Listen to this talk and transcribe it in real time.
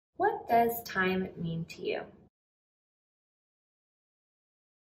does time mean to you?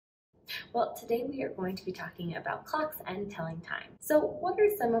 Well, today we are going to be talking about clocks and telling time. So what are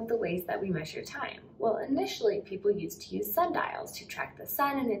some of the ways that we measure time? Well, initially people used to use sundials to track the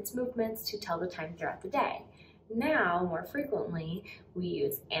sun and its movements to tell the time throughout the day. Now, more frequently, we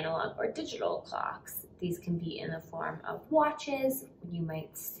use analog or digital clocks. These can be in the form of watches. You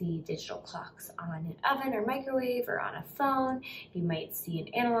might see digital clocks on an oven or microwave or on a phone. You might see an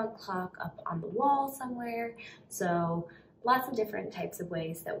analog clock up on the wall somewhere. So lots of different types of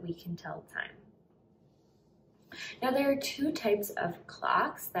ways that we can tell time. Now there are two types of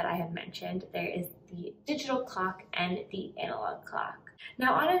clocks that I have mentioned. There is the digital clock and the analog clock.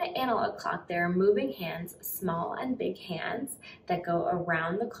 Now on an analog clock, there are moving hands, small and big hands, that go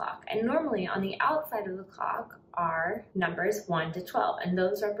around the clock. And normally on the outside of the clock are numbers 1 to 12, and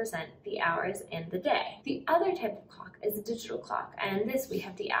those represent the hours in the day. The other type of clock is the digital clock, and in this we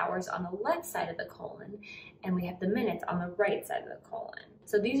have the hours on the left side of the colon, and we have the minutes on the right side of the colon.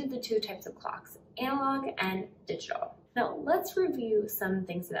 So these are the two types of clocks, analog and digital. Now let's review some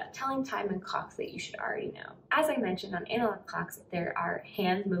things about telling time and clocks that you should already know. As I mentioned, on analog clocks, there are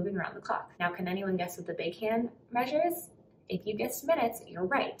hands moving around the clock. Now can anyone guess what the big hand measures? If you guessed minutes, you're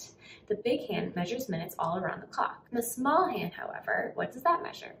right. The big hand measures minutes all around the clock. The small hand, however, what does that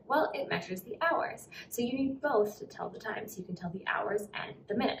measure? Well, it measures the hours. So you need both to tell the time, so you can tell the hours and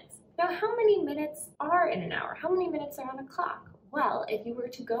the minutes. Now, how many minutes are in an hour? How many minutes are on a clock? Well, if you were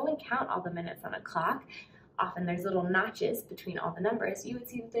to go and count all the minutes on a clock, often there's little notches between all the numbers, you would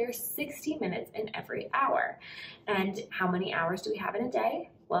see that there's 60 minutes in every hour. And how many hours do we have in a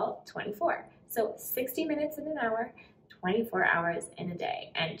day? Well, 24. So 60 minutes in an hour, 24 hours in a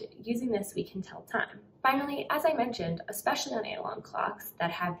day, and using this we can tell time. Finally, as I mentioned, especially on analog clocks that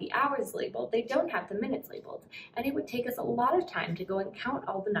have the hours labeled, they don't have the minutes labeled, and it would take us a lot of time to go and count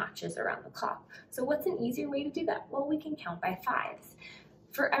all the notches around the clock. So what's an easier way to do that? Well, we can count by fives.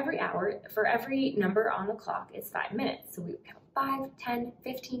 For every hour, for every number on the clock is 5 minutes. So we would count 5, 10,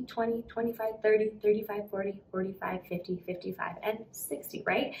 15, 20, 25, 30, 35, 40, 45, 50, 55, and 60,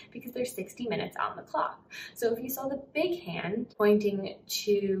 right? Because there's 60 minutes on the clock. So if you saw the big hand pointing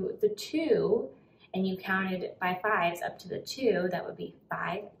to the 2, and you counted by fives up to the 2, that would be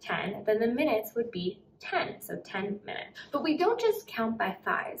 5, 10, then the minutes would be 10, so 10 minutes. But we don't just count by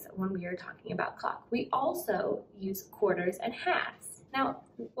fives when we are talking about clock. We also use quarters and halves. Now,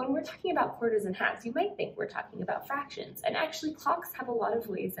 when we're talking about quarters and halves, you might think we're talking about fractions, and actually clocks have a lot of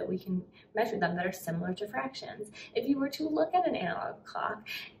ways that we can measure them that are similar to fractions. If you were to look at an analog clock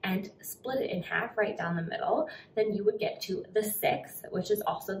and split it in half right down the middle, then you would get to the 6, which is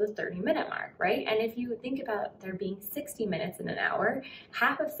also the 30-minute mark, right? And if you think about there being 60 minutes in an hour,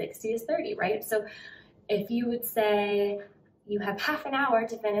 half of 60 is 30, right? So if you would say you have half an hour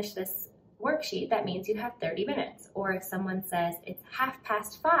to finish this worksheet, that means you have 30 minutes. Or if someone says it's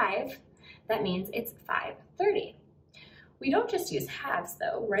 5:30, that means it's 5:30. We don't just use halves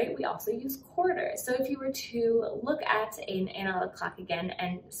though, right? We also use quarters. So if you were to look at an analog clock again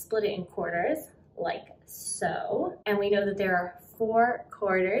and split it in quarters, like so, and we know that there are 4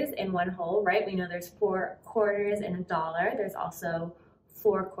 quarters in one whole, right? We know there's 4 quarters in a dollar. There's also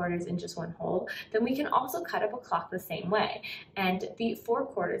 4 quarters in just one whole, then we can also cut up a clock the same way. And the 4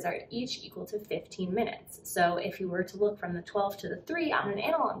 quarters are each equal to 15 minutes. So if you were to look from the 12 to the 3 on an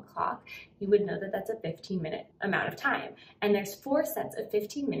analog clock, you would know that that's a 15-minute amount of time. And there's 4 sets of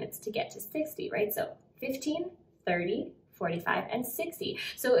 15 minutes to get to 60, right? So 15, 30, 45, and 60.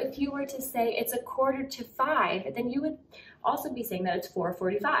 So if you were to say it's 4:45, then you would also be saying that it's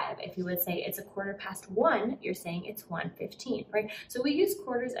 4:45. If you would say it's 1:15, you're saying it's 1:15, right? So we use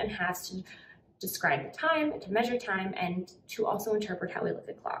quarters and halves to describe the time, to measure time, and to also interpret how we look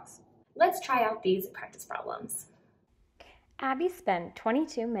at clocks. Let's try out these practice problems. Abby spent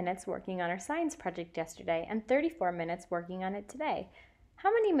 22 minutes working on her science project yesterday and 34 minutes working on it today.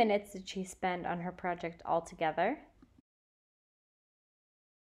 How many minutes did she spend on her project altogether?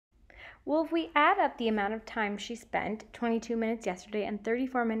 Well, if we add up the amount of time she spent, 22 minutes yesterday and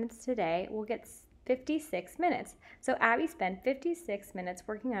 34 minutes today, we'll get 56 minutes. So Abby spent 56 minutes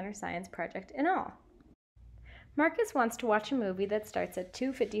working on her science project in all. Marcus wants to watch a movie that starts at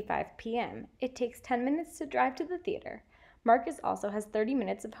 2:55 p.m. It takes 10 minutes to drive to the theater. Marcus also has 30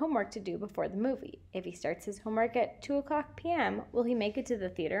 minutes of homework to do before the movie. If he starts his homework at 2:00 p.m., will he make it to the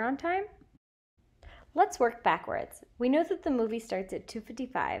theater on time? Let's work backwards. We know that the movie starts at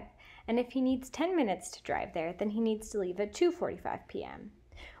 2:55, and if he needs 10 minutes to drive there, then he needs to leave at 2:45 p.m.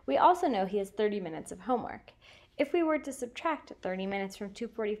 We also know he has 30 minutes of homework. If we were to subtract 30 minutes from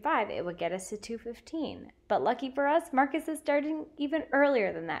 2:45, it would get us to 2:15. But lucky for us, Marcus is starting even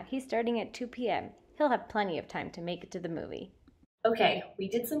earlier than that. He's starting at 2 p.m. He'll have plenty of time to make it to the movie. Okay, we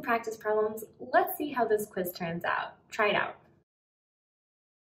did some practice problems. Let's see how this quiz turns out. Try it out.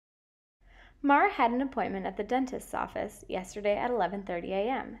 Mara had an appointment at the dentist's office yesterday at 11:30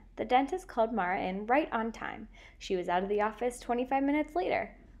 a.m. The dentist called Mara in right on time. She was out of the office 25 minutes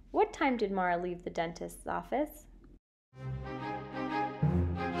later. What time did Mara leave the dentist's office?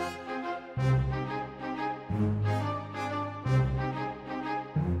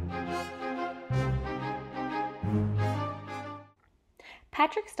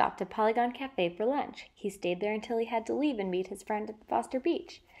 Patrick stopped at Polygon Cafe for lunch. He stayed there until he had to leave and meet his friend at Foster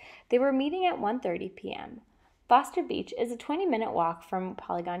Beach. They were meeting at 1:30 p.m. Foster Beach is a 20-minute walk from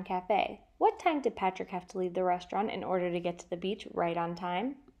Polygon Cafe. What time did Patrick have to leave the restaurant in order to get to the beach right on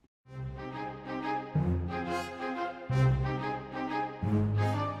time?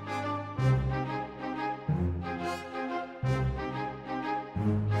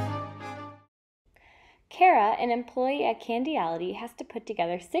 Kara, an employee at Candyality, has to put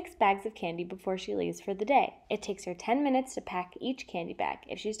together 6 bags of candy before she leaves for the day. It takes her 10 minutes to pack each candy bag.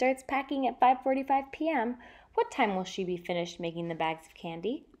 If she starts packing at 5:45 p.m., what time will she be finished making the bags of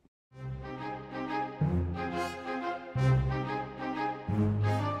candy?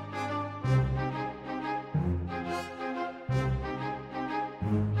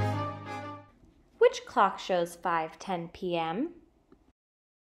 Which clock shows 5:10 p.m.?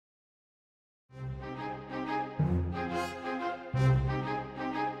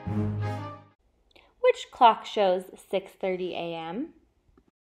 Which clock shows 6:30 a.m.?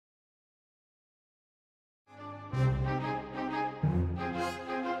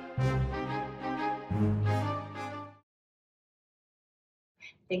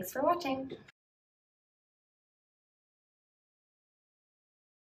 Thanks for watching.